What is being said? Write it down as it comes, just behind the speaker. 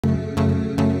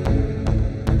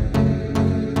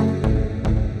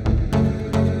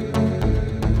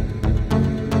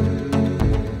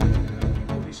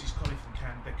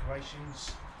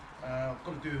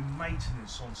doing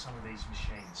maintenance on some of these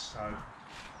machines. So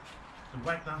the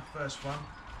Wagner, first one,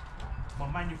 my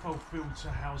manifold filter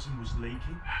housing was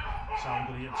leaking, so I'm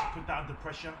going to put that under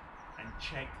pressure and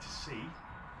check to see,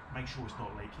 make sure it's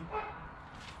not leaking.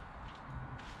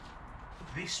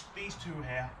 These two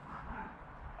here,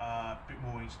 a bit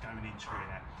more is going into it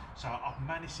now. So I've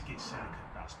managed to get silica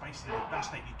dust, basically the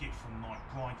dust that you get from like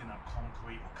grinding up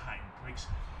concrete or cutting bricks.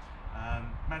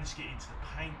 Managed to get into the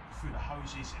paint through the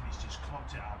hoses and it's just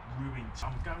clogged it up, ruined.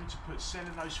 I'm going to put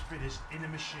cellulose fitters in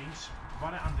the machines,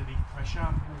 run it underneath pressure,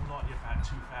 more likely about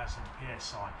 2000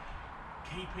 psi.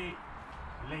 Keep it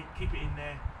in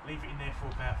there, leave it in there for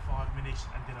about 5 minutes,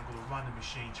 and then I'm going to run the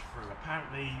machines through.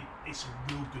 Apparently it's a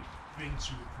real good thing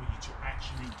for you to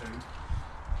actually do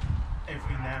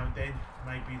every now and then,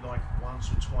 maybe like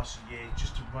once or twice a year,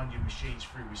 just to run your machines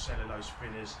through with cellulose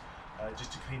fitters,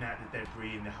 just to clean out the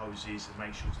debris in the hoses and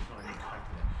make sure there's not any crack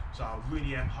in it. So I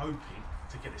really am hoping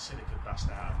to get the silica dust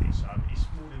out of it. So it's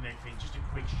more than anything, just a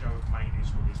quick show of maintenance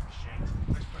with these machines.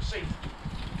 Let's proceed.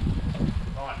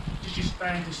 Right, just your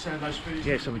standard cellulose fitters.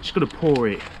 Yeah, so we're just going to pour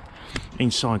it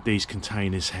inside these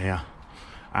containers here,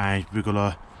 and we're going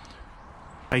to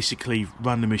basically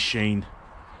run the machine.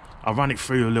 I'll run it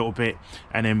through a little bit,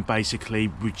 and then basically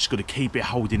we're just going to keep it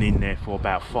holding in there for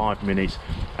about 5 minutes,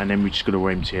 and then we're just going to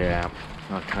empty it out.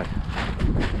 Okay.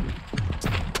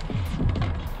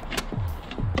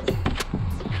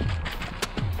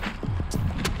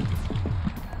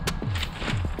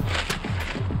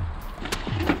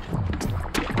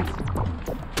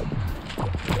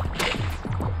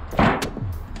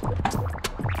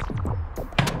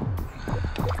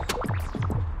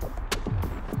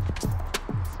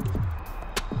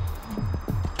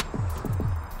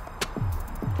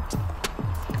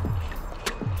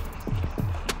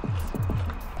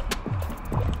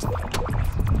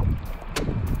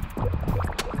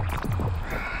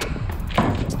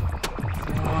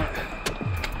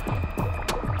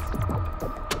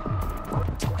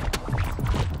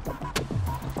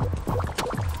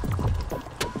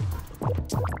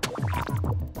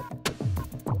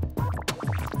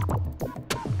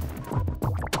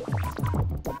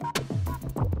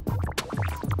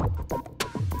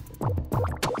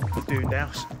 Do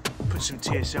now, put some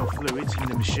TSL fluids in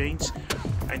the machines,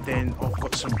 and then I've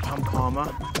got some pump armour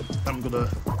I'm going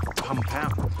to pump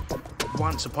out.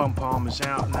 Once the pump armour's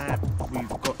out now, we've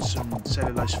got some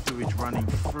cellulose fluid running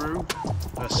through,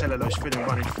 cellulose filling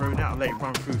running through now. I'll let it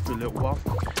run through for a little while,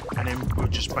 and then we'll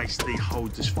just basically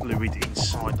hold this fluid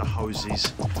inside the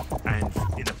hoses and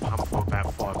in a pump for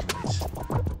about 5 minutes.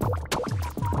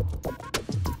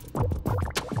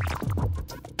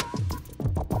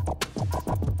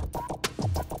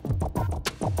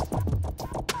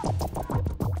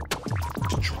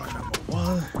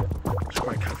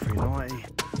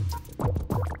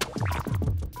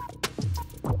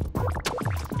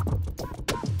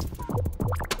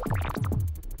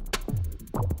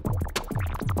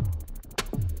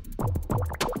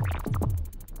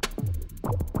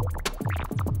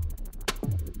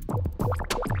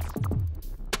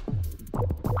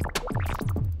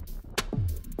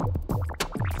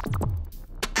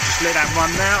 Let that run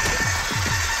now.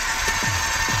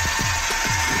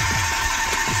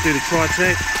 Let's do the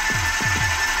tri-tech.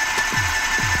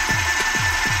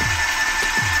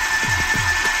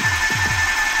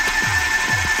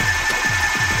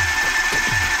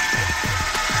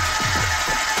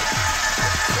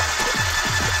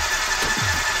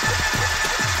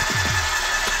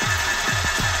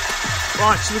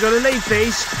 Right, so we're going to leave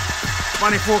these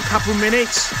running for a couple of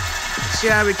minutes, see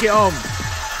how we get on.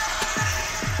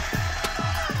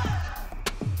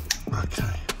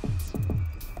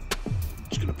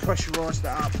 Pressurise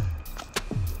that up,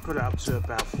 put it up to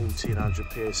about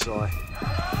 1400 psi.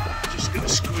 Just going to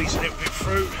squeeze a little bit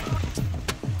through.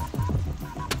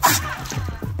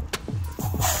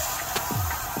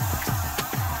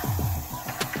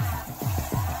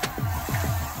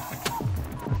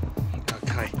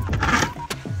 Okay.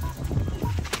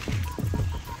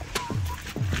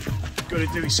 Got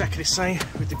to do exactly the same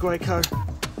with the grey coat.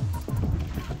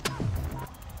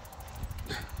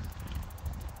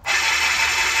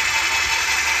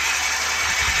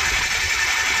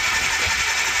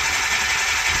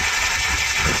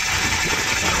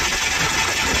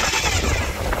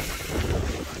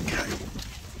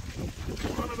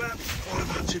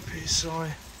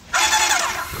 PSI.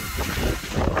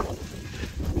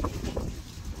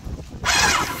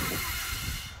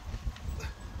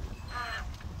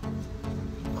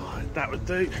 Right, that would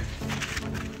do.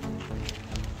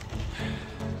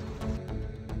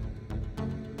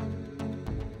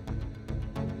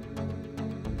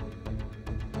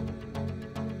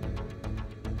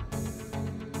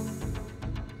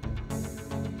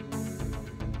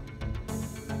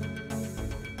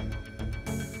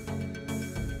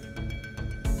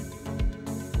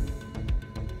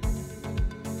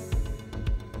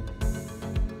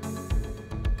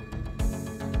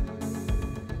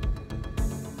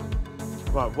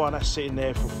 Right, while that's sitting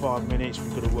there for 5 minutes,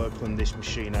 we've got to work on this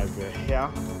machine over here.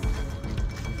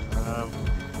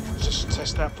 Just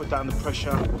test that, put that under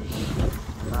pressure.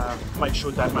 Make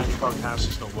sure that magnifier counts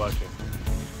is not working.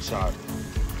 So,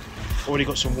 already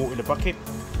got some water in the bucket.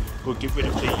 We'll get rid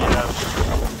of the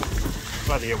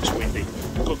bloody hell, it's windy.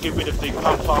 We've got to get rid of the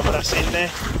pump armour that's in there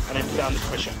and then put it under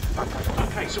pressure.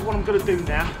 Okay, so what I'm going to do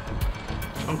now,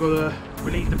 I'm going to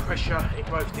relieve the pressure in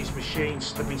both these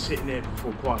machines. They've been sitting there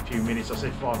for quite a few minutes. I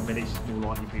said 5 minutes, it's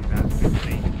more likely to be about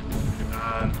 15.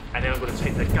 And then I'm going to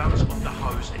take the guns off the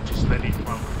hose and just let it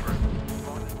run through.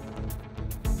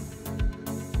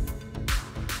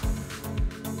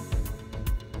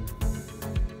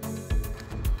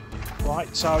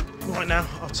 Right, so right now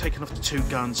I've taken off the 2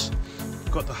 guns,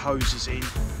 got the hoses in,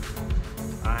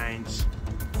 and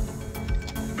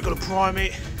we've got to prime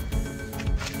it,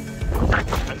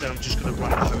 and then I'm just going to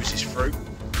run the hoses through,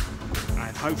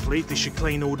 and hopefully this should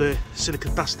clean all the silica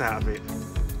dust out of it.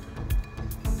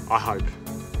 I hope.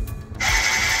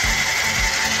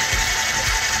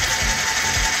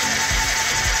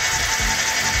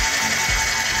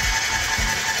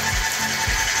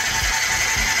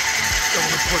 Don't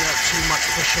want to put out too much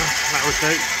pressure, that would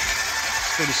do.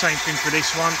 Do the same thing for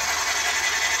this one.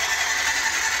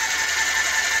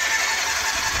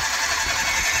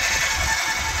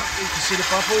 You can see the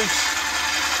bubbles.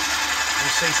 You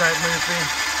see how it moving.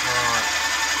 Right.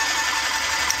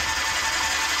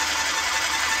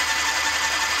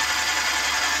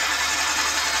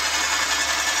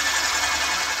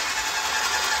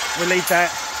 We'll leave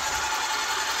that.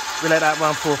 We'll let that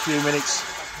run for a few minutes.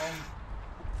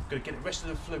 Going to get the rest of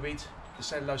the fluid, the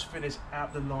cellulose fillers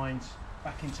out the lines,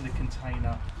 back into the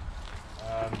container,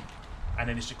 and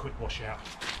then it's a quick wash out.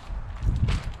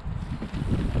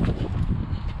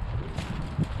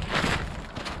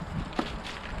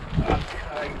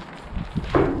 Okay.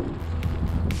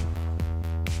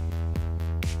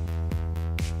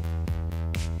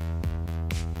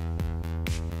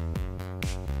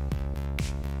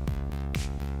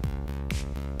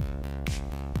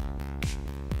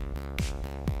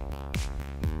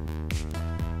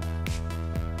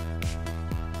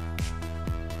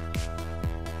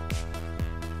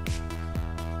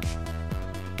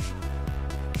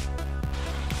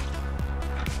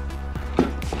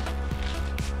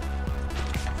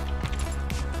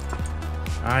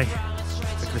 Aye,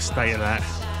 look at the state of that.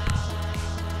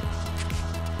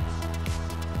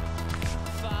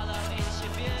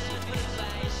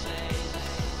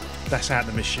 That's out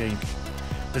the machine.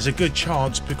 There's a good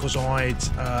chance because I'd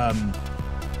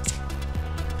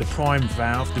the prime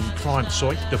valve, the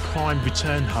prime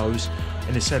return hose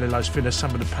in the cellulose filler.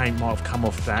 Some of the paint might have come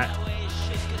off that,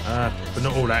 but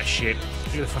not all that shit.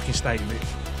 Look at the fucking state of it.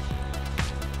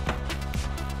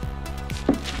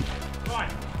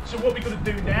 So what we're going to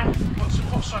do now, got some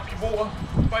hot soapy water,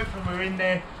 both of them are in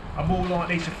there, and more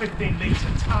likely it's a 15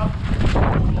 litre tub,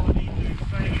 more likely to do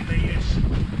 30 litres,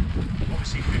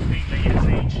 obviously 15 litres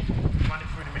each, run it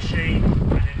through the machine,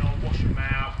 and then I'll wash them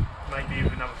out, maybe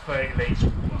with another 30 litres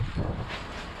of water.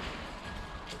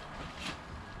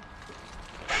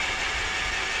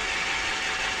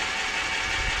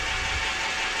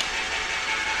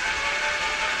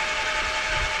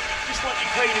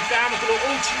 Clean it down, I'm going to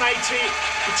alternate it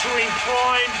between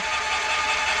prime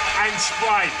and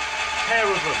spray, pair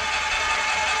of them.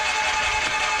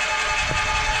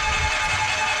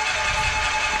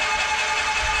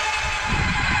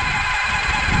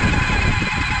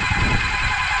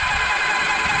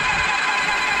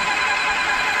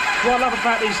 What I love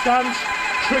about these guns,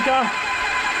 trigger,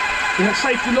 you have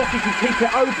safety lock, you can keep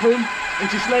it open and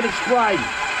just let it spray.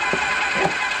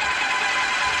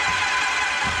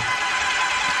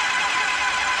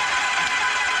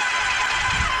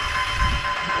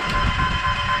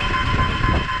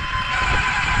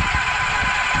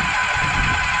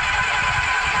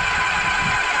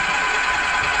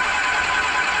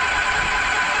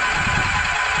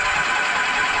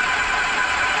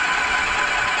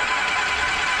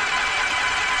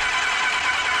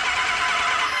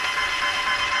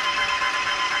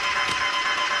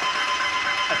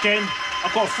 Again,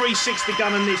 I've got a 360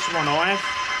 gun on this one, I have.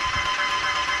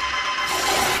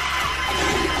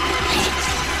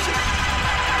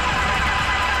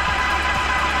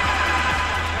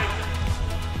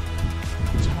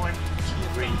 Time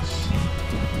to rinse.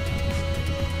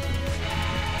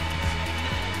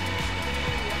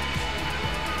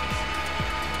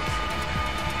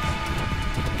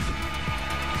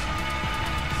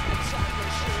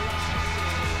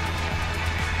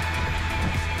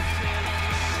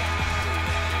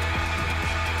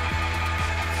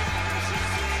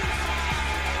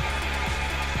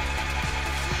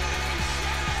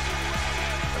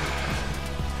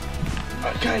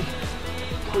 Okay,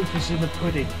 proof is in the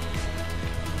pudding.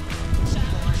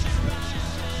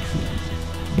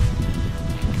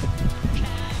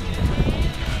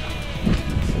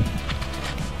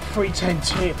 .310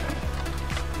 tip,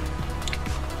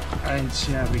 and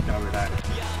see how we go with that.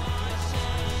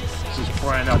 This is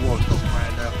brand up, well, it's not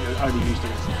brand up, I only used it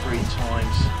 3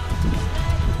 times.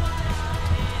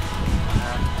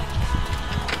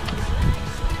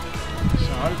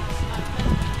 So,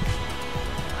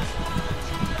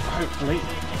 hopefully,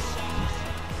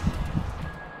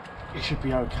 it should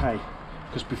be okay.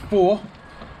 Because before,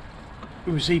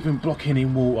 it was even blocking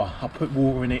in water. I put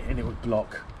water in it and it would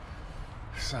block.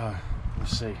 So, we'll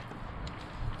see.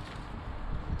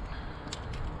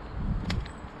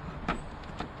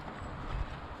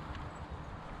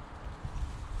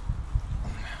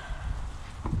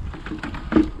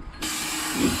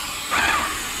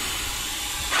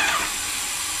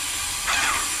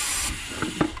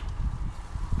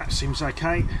 That seems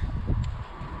okay.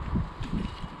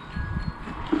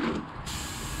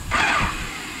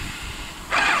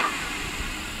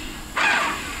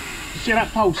 See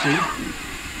that pulsing?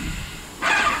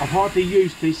 I've hardly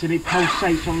used this and it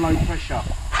pulsates on low pressure.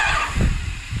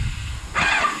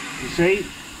 You see?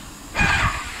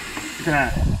 Look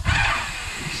at that. You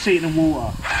can see it in the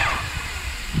water.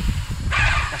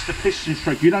 That's the piston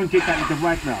stroke. You don't get that with the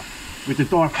Ragnar, with the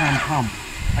diaphragm pump.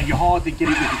 And you hardly get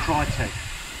it with the Tritech.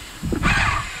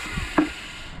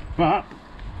 But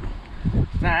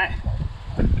that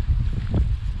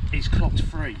is clocked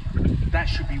free. That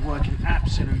should be working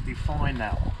absolutely fine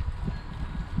now.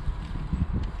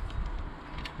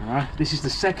 Alright, this is the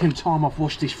second time I've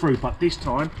washed this through, but this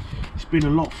time it's been a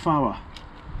lot thorough.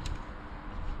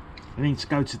 I need to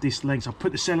go to this length. I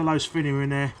put the cellulose thinner in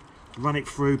there, run it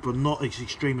through, but not as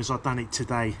extreme as I've done it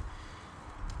today.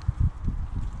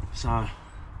 So let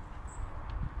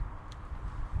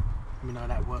me know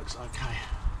that works okay.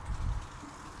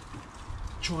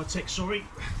 Tritech, sorry.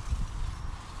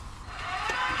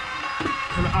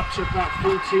 Pull it up to about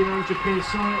 1400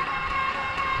 psi.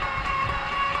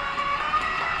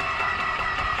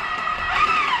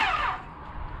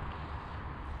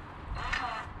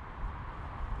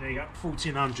 There you go,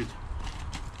 1400.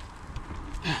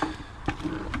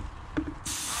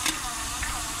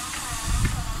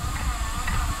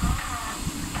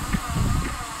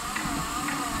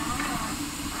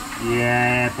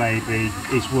 Yeah, baby,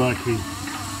 it's working.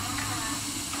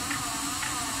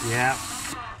 Yeah.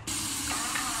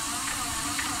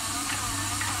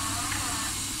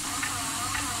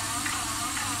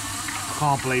 I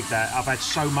can't believe that. I've had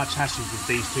so much hassle with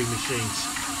these two machines.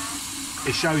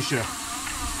 It shows you,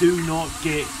 do not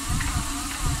get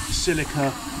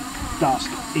silica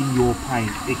dust in your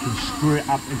paint. It can screw it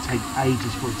up and take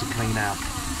ages for it to clean out.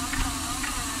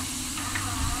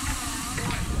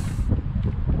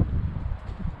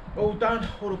 All done.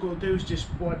 All I've got to do is just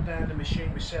wipe down the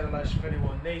machine with cellulose thinner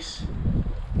on this,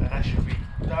 and that should be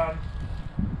done.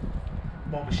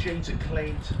 My machines are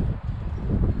cleaned.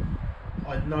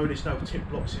 I know there's no tip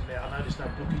blocks in there. I know there's no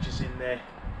blockages in there.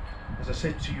 As I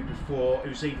said to you before, it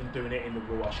was even doing it in the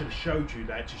raw. I should have showed you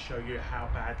that to show you how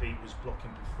badly it was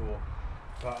blocking before.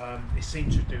 But it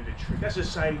seemed to do the trick. As I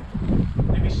say,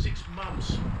 maybe 6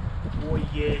 months or a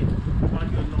year,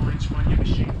 run your lines, run your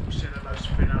machine with cellulose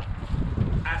thinner.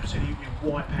 Absolutely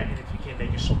wipe out anything in there.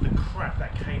 You saw the crap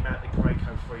that came out the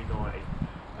Graco 390.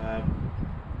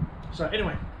 So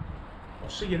anyway, I'll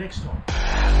see you next time.